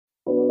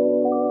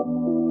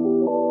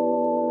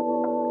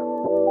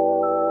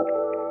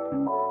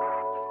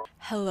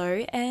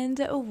Hello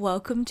and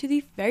welcome to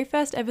the very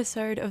first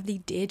episode of the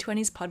Dear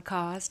 20s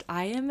podcast.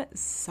 I am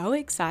so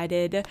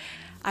excited.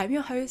 I'm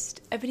your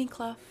host, Ebony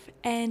Clough,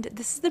 and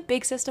this is the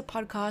Big Sister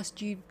podcast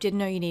you didn't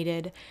know you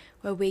needed,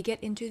 where we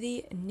get into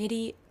the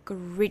nitty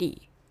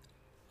gritty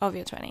of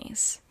your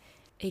 20s.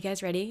 Are you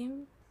guys ready?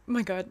 Oh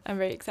my god, I'm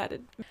very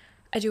excited.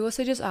 I do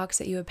also just ask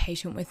that you are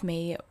patient with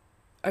me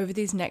over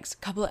these next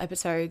couple of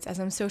episodes as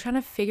I'm still trying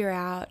to figure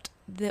out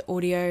the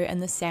audio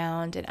and the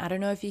sound, and I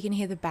don't know if you can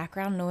hear the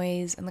background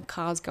noise and the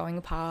cars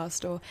going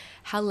past or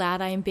how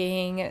loud I am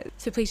being,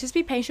 so please just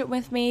be patient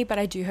with me, but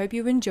I do hope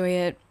you enjoy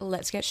it.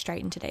 Let's get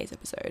straight into today's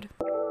episode.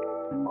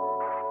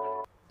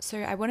 So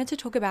I wanted to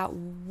talk about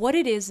what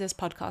it is this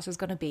podcast is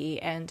going to be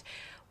and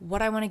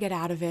what I want to get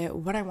out of it,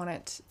 what I want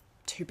it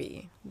to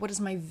be. What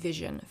is my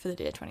vision for the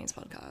Dear 20s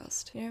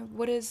podcast? You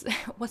know,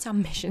 what's our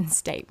mission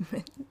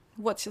statement?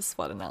 What's your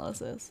SWOT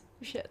analysis?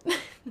 Shit.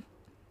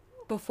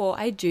 Before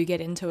I do get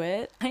into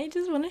it, I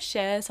just want to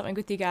share something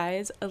with you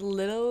guys a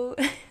little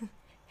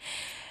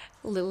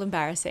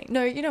embarrassing.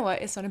 No, you know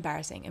what? It's not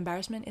embarrassing.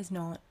 Embarrassment is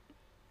not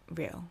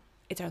real.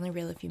 It's only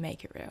real if you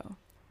make it real.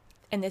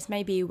 And this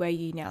may be where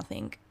you now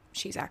think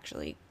she's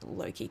actually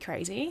low-key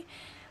crazy,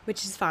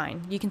 which is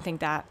fine. You can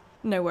think that.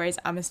 No worries.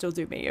 I'ma still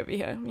do me over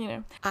here, you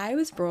know. I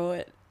was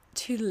brought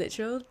to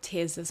literal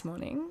tears this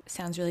morning.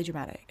 Sounds really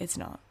dramatic. It's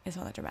not. It's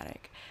not that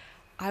dramatic.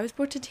 I was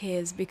brought to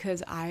tears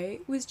because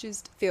I was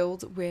just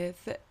filled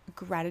with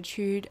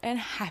gratitude and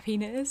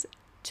happiness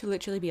to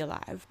literally be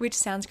alive, which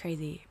sounds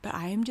crazy, but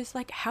I am just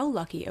like, how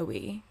lucky are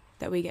we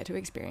that we get to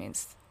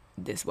experience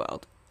this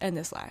world and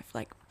this life?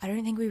 Like, I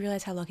don't think we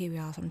realize how lucky we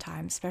are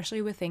sometimes,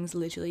 especially with things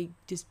literally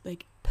just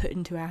like put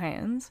into our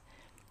hands.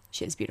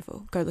 Shit is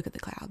beautiful. Go look at the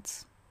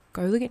clouds.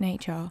 Go look at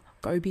nature.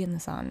 Go be in the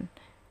sun.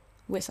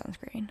 Wear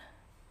sunscreen.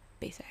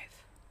 Be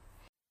safe.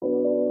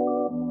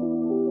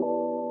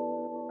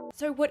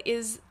 So what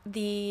is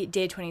the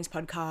Dear 20s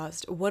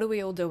podcast? What are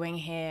we all doing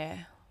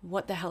here?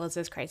 What the hell is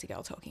this crazy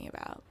girl talking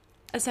about?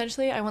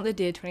 Essentially, I want the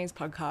Dear 20s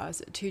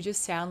podcast to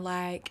just sound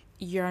like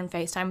you're on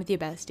FaceTime with your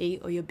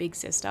bestie or your big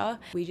sister.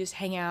 We just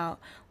hang out.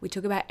 We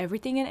talk about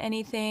everything and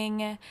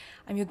anything.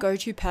 I'm your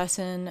go-to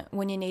person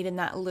when you're needing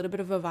that little bit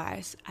of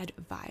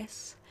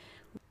advice.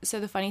 So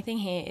the funny thing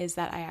here is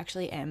that I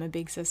actually am a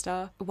big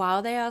sister.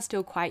 While they are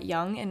still quite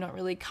young and not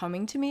really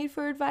coming to me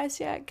for advice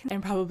yet,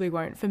 and probably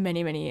won't for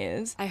many, many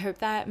years, I hope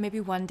that maybe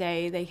one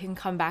day they can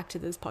come back to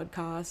this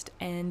podcast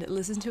and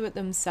listen to it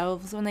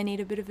themselves when they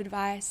need a bit of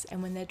advice,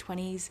 and when their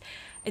 20s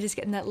are just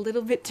getting that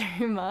little bit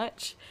too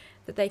much,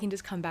 that they can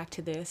just come back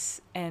to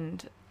this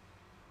and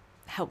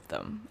help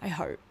them, I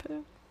hope.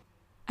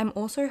 I'm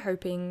also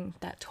hoping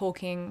that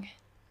talking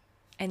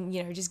and,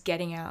 you know, just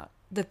getting out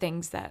the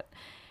things that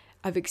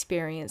I've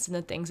experienced and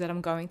the things that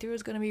I'm going through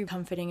is going to be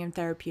comforting and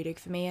therapeutic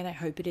for me, and I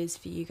hope it is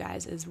for you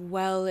guys as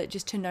well,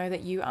 just to know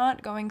that you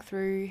aren't going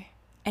through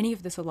any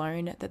of this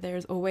alone, that there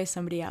is always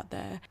somebody out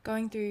there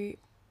going through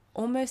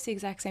almost the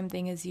exact same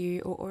thing as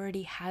you, or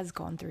already has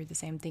gone through the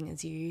same thing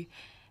as you.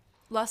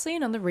 Lastly,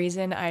 another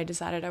reason I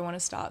decided I want to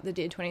start the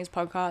Dear 20s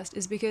podcast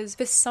is because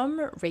for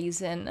some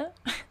reason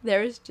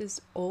there is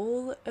just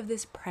all of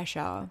this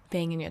pressure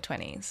being in your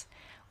 20s.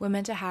 We're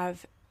meant to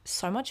have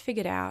so much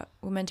figured out.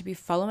 We're meant to be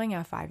following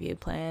our 5-year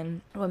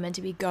plan. We're meant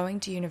to be going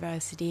to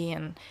university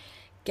and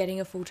getting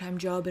a full-time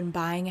job and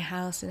buying a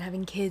house and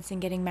having kids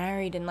and getting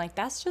married, and like,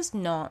 that's just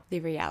not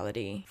the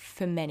reality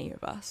for many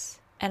of us.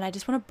 And I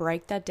just want to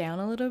break that down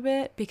a little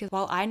bit, because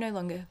while I no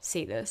longer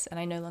see this and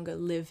I no longer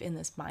live in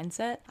this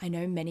mindset, I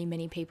know many,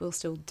 many people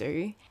still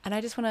do. And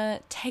I just want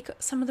to take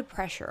some of the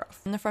pressure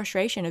off and the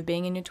frustration of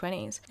being in your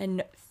 20s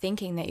and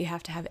thinking that you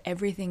have to have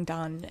everything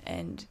done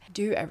and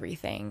do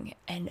everything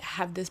and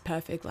have this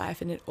perfect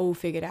life and it all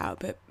figured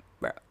out. But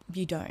bro,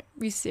 you don't.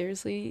 You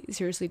seriously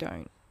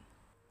don't.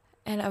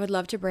 And I would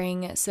love to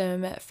bring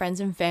some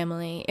friends and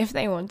family if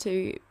they want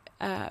to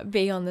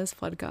be on this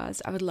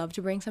podcast. I would love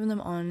to bring some of them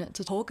on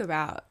to talk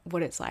about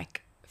what it's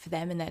like for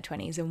them in their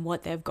 20s and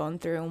what they've gone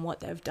through and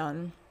what they've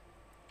done,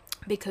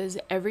 because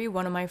every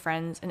one of my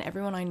friends and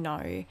everyone I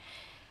know's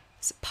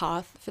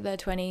path for their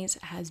 20s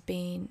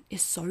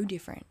is so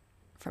different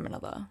from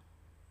another.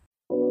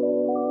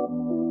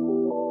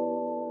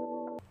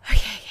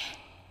 Okay,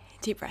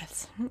 deep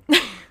breaths.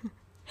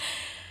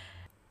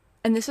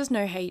 And this is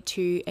no hate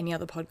to any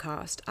other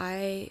podcast.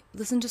 I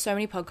listen to so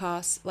many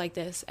podcasts like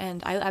this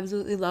and I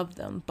absolutely love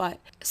them. But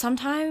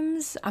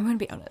sometimes, I'm going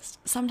to be honest,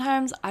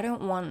 sometimes I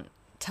don't want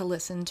to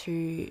listen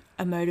to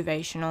a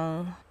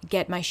motivational,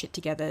 get my shit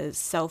together,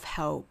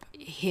 self-help,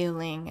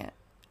 healing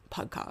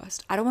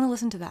podcast. I don't want to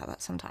listen to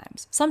that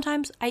sometimes.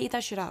 Sometimes I eat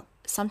that shit up.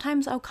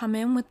 Sometimes I'll come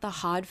in with the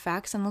hard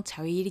facts and I'll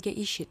tell you to get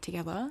your shit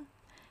together.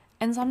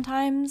 And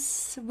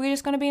sometimes we're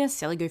just going to be in a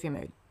silly, goofy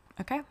mood.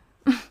 Okay?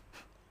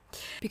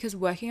 Because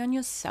working on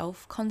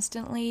yourself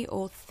constantly,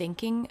 or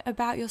thinking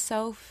about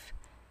yourself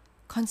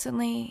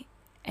constantly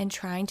and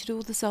trying to do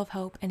all the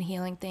self-help and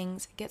healing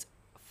things gets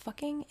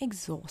fucking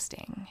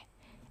exhausting.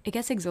 It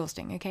gets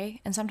exhausting,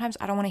 okay? And sometimes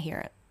I don't want to hear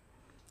it.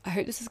 I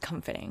hope this is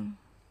comforting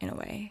in a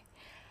way.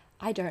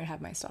 I don't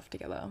have my stuff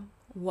together.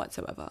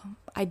 whatsoever.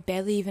 I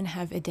barely even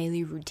have a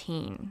daily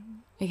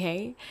routine,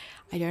 okay?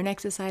 I don't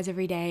exercise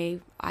every day.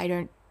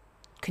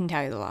 Couldn't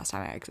tell you the last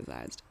time I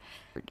exercised.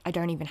 I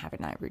don't even have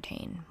a night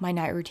routine. My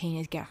night routine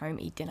is get home,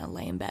 eat dinner,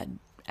 lay in bed,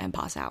 and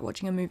pass out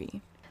watching a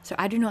movie. So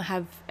I do not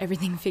have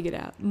everything figured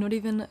out, not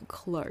even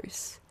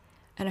close.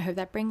 And I hope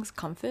that brings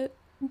comfort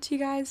to you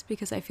guys,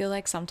 because I feel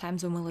like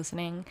sometimes when we're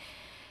listening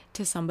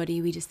to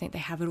somebody, we just think they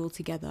have it all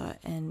together,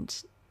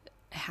 and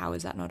how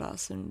is that not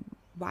us, and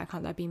why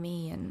can't that be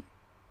me? And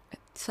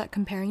start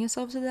comparing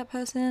yourselves to that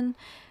person,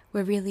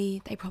 where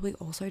really they probably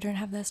also don't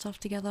have their stuff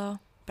together.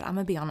 But I'm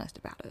gonna be honest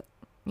about it,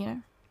 you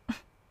know?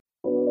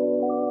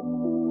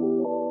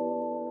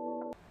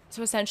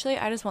 So essentially,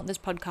 I just want this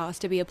podcast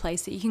to be a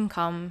place that you can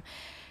come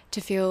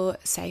to feel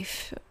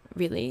safe,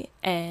 really,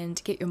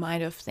 and get your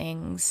mind off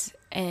things,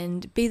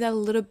 and be that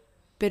little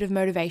bit of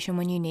motivation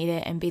when you need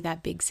it, and be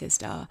that big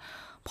sister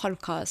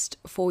podcast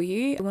for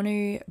you. I want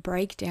to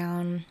break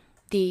down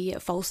the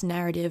false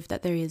narrative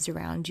that there is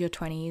around your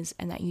 20s,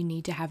 and that you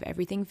need to have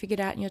everything figured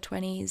out in your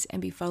 20s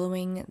and be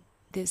following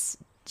this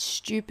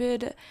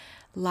stupid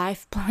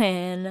life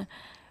plan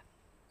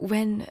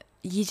when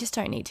you just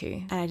don't need to.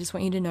 And I just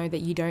want you to know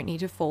that you don't need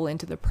to fall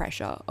into the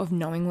pressure of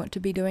knowing what to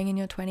be doing in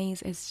your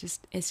 20s. It's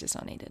just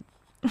not needed.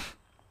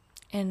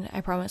 And I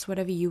promise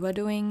whatever you are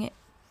doing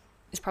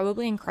is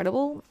probably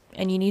incredible,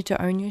 and you need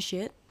to own your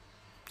shit.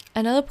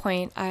 Another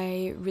point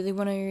I really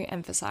want to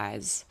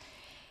emphasize,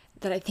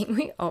 that I think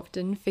we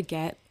often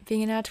forget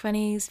being in our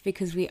 20s,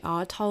 because we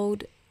are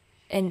told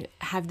and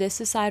have this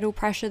societal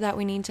pressure that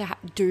we need to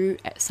do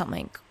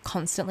something,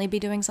 constantly be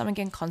doing something,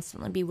 and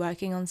constantly be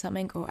working on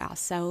something, or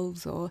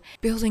ourselves, or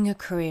building a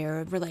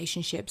career,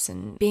 relationships,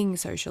 and being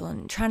social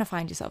and trying to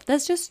find yourself.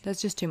 That's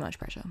just too much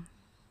pressure.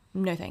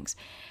 No thanks.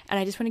 And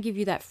I just want to give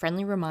you that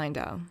friendly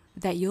reminder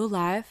that your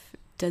life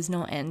does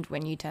not end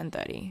when you turn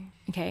 30,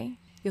 okay?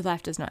 Your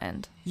life does not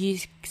end. You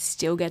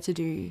still get to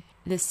do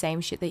the same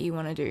shit that you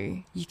want to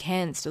do. You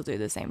can still do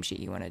the same shit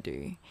you want to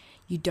do.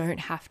 You don't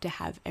have to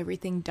have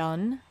everything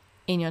done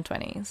in your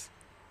 20s.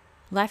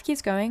 Life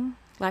keeps going.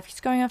 Life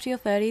keeps going after you're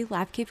 30.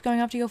 Life keeps going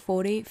after you're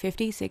 40,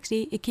 50,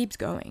 60. It keeps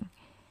going.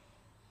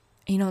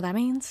 You know what that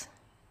means?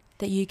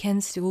 That you can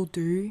still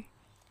do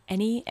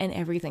any and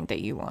everything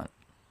that you want.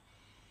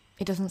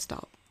 It doesn't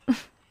stop.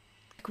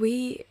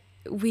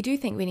 We do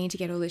think we need to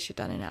get all this shit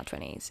done in our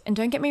 20s. And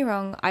don't get me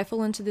wrong, I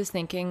fall into this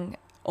thinking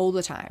all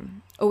the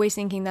time. Always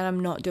thinking that I'm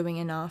not doing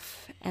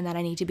enough, and that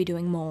I need to be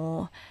doing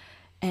more.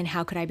 And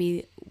how could I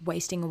be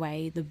wasting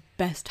away the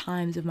best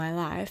times of my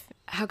life?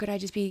 How could I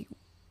just be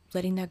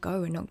letting that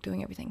go and not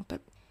doing everything?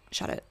 But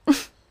shut it.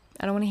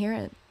 I don't want to hear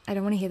it. I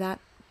don't want to hear that.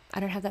 I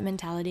don't have that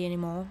mentality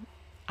anymore.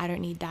 I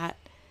don't need that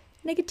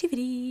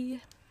negativity.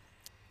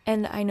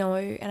 And I know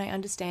and I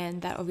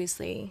understand that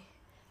obviously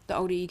the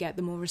older you get,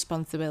 the more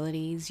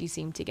responsibilities you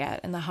seem to get,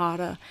 and the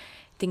harder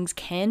things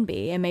can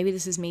be. And maybe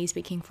this is me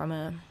speaking from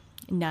a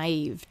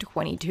naive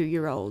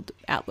 22-year-old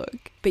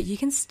outlook, but you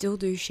can still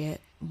do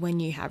shit when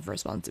you have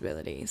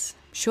responsibilities.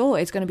 Sure,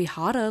 it's going to be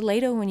harder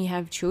later when you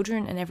have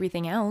children and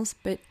everything else,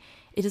 but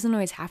it doesn't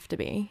always have to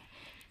be.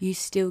 You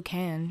still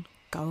can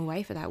go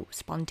away for that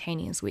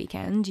spontaneous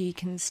weekend. You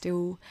can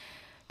still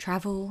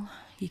travel.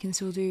 You can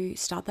still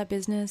start that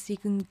business. You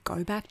can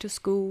go back to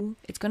school.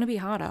 It's going to be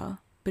harder,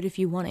 but if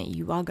you want it,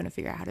 you are going to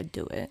figure out how to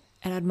do it.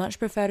 And I'd much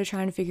prefer to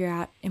try and figure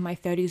out in my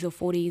 30s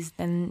or 40s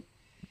than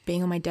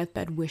being on my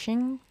deathbed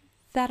wishing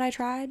that I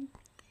tried.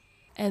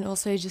 And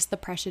also just the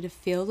pressure to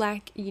feel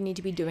like you need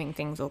to be doing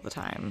things all the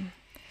time.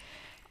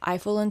 I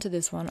fall into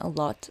this one a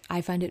lot.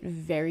 I find it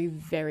very,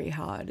 very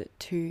hard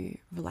to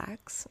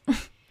relax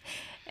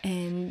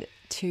and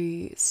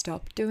to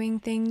stop doing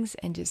things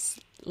and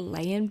just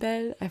lay in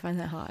bed. I find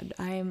that hard.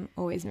 I am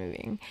always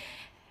moving.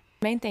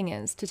 The main thing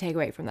is to take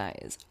away from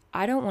that is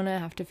I don't want to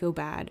have to feel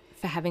bad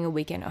for having a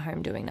weekend at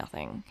home doing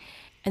nothing.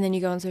 And then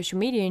you go on social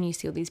media and you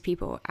see all these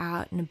people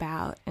out and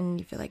about, and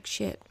you feel like,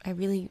 shit, I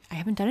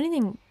haven't done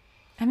anything.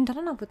 I haven't done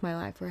enough with my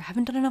life, or I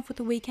haven't done enough with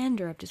the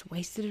weekend, or I've just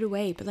wasted it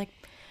away. But like,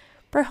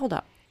 bro, hold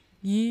up.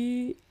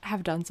 You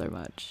have done so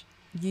much.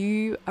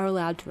 You are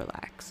allowed to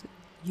relax.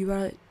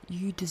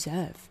 You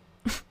deserve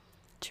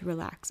to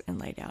relax and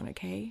lay down,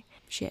 okay?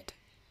 Shit.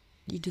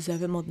 You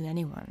deserve it more than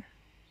anyone.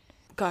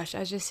 Gosh, I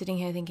was just sitting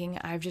here thinking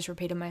I've just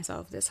repeated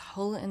myself this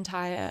whole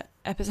entire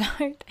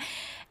episode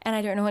and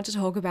I don't know what to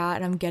talk about,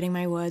 and I'm getting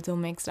my words all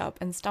mixed up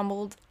and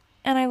stumbled,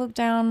 and I look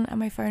down at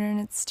my phone and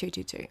it's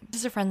 2:22.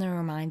 Just a friendly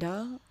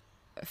reminder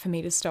for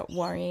me to stop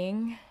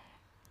worrying.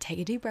 Take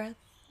a deep breath.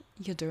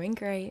 You're doing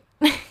great.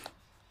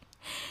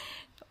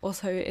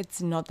 Also,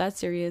 it's not that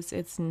serious.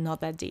 It's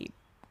not that deep.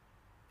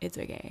 It's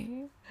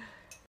okay.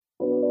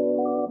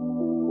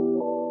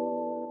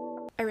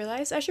 I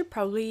realized I should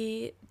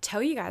probably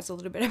tell you guys a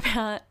little bit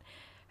about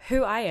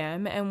who I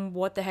am and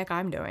what the heck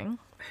I'm doing.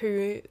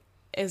 Who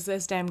is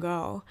this damn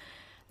girl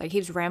that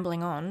keeps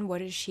rambling on?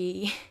 What is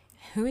she?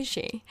 Who is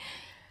she?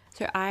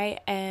 So I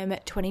am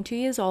 22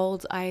 years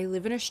old. I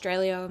live in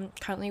Australia,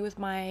 currently with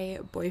my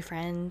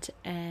boyfriend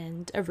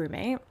and a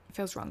roommate. It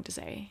feels wrong to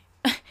say.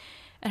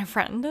 And a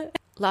friend.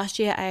 Last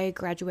year, I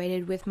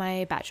graduated with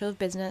my Bachelor of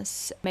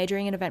Business,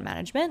 majoring in event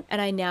management,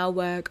 and I now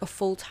work a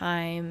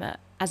full-time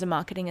as a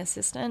marketing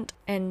assistant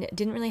and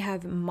didn't really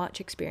have much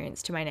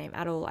experience to my name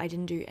at all. I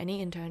didn't do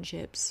any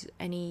internships,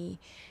 any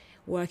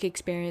work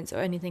experience or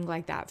anything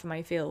like that for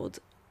my field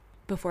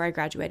before I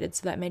graduated,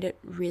 so that made it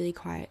really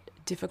quite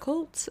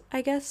difficult,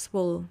 I guess.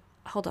 Well,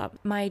 hold up.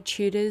 My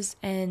tutors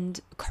and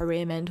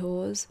career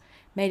mentors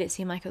made it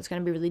seem like it was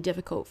going to be really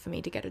difficult for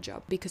me to get a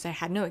job because I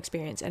had no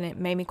experience, and it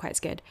made me quite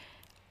scared.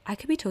 I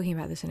could be talking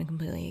about this in a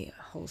completely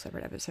whole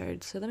separate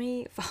episode, so let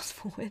me fast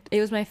forward. It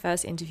was my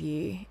first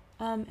interview,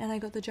 and I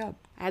got the job.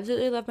 I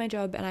absolutely love my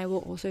job, and I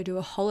will also do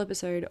a whole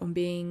episode on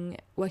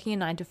working a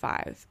 9 to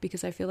 5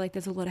 because I feel like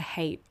there's a lot of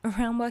hate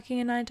around working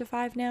a 9 to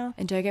 5 now.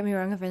 And don't get me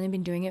wrong, I've only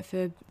been doing it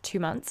for 2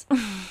 months,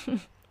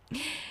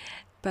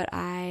 but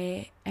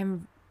I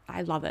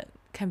love it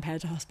compared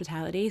to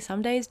hospitality.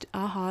 Some days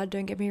are hard,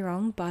 don't get me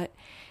wrong, but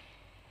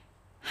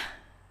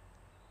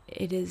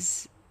it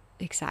is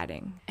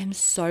exciting. I'm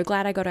so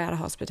glad I got out of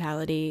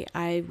hospitality.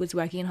 I was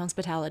working in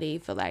hospitality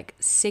for like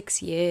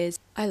 6 years.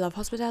 I love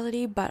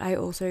hospitality, but I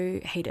also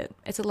hate it.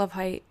 It's a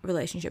love-hate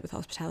relationship with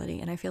hospitality,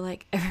 and I feel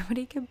like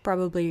everybody can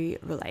probably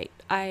relate.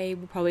 I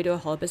will probably do a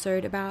whole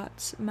episode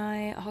about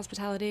my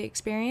hospitality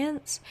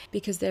experience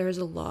because there is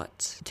a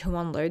lot to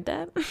unload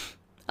there.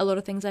 A lot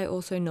of things I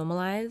also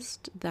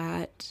normalized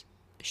that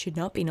should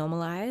not be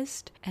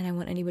normalized, and I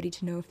want anybody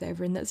to know if they're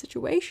ever in that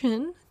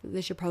situation,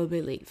 they should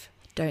probably leave.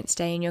 Don't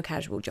stay in your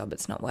casual job.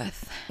 It's not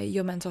worth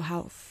your mental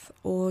health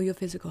or your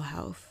physical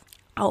health.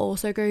 I'll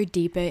also go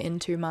deeper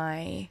into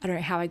I don't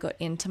know how I got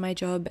into my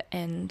job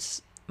and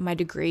my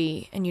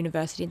degree and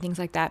university and things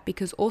like that,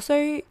 because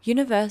also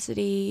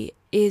university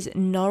is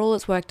not all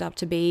it's worked up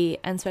to be,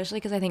 and especially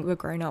because I think we're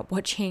grown up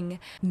watching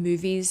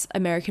movies,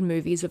 American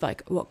movies of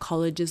like what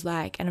college is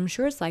like, and I'm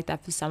sure it's like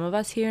that for some of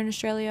us here in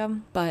Australia,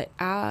 but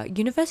our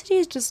university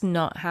is just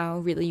not how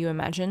really you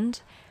imagined.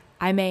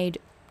 I made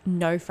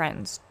no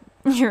friends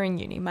during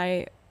uni.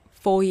 My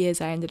 4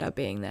 years I ended up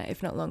being there,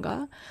 if not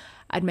longer.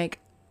 I'd make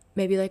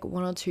maybe like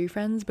 1 or 2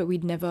 friends, but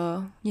we'd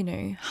never,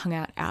 hung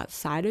out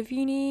outside of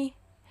uni.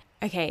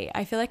 Okay,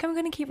 I feel like I'm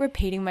going to keep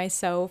repeating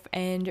myself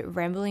and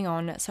rambling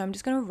on, so I'm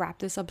just going to wrap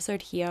this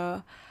episode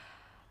here.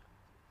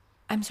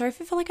 I'm sorry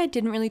if I feel like I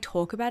didn't really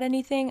talk about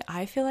anything.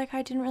 I feel like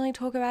I didn't really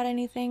talk about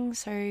anything,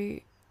 so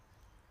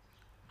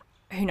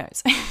who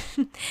knows?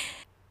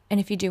 And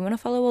if you do want to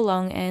follow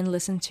along and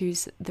listen to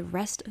the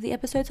rest of the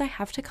episodes I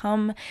have to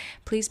come,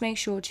 please make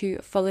sure to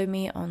follow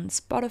me on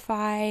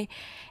Spotify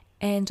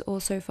and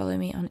also follow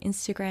me on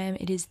Instagram.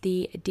 It is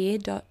the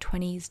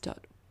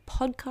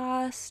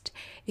dear.twenties.podcast.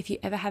 If you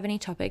ever have any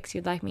topics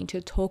you'd like me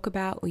to talk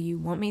about, or you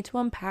want me to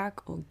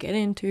unpack or get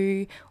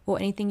into, or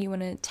anything you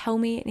want to tell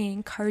me, any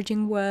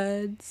encouraging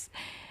words,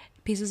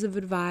 pieces of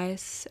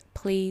advice,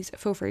 please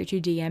feel free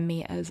to DM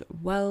me as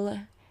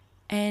well.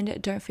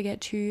 And don't forget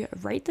to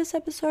rate this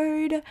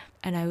episode,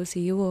 and I will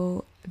see you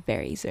all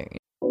very soon.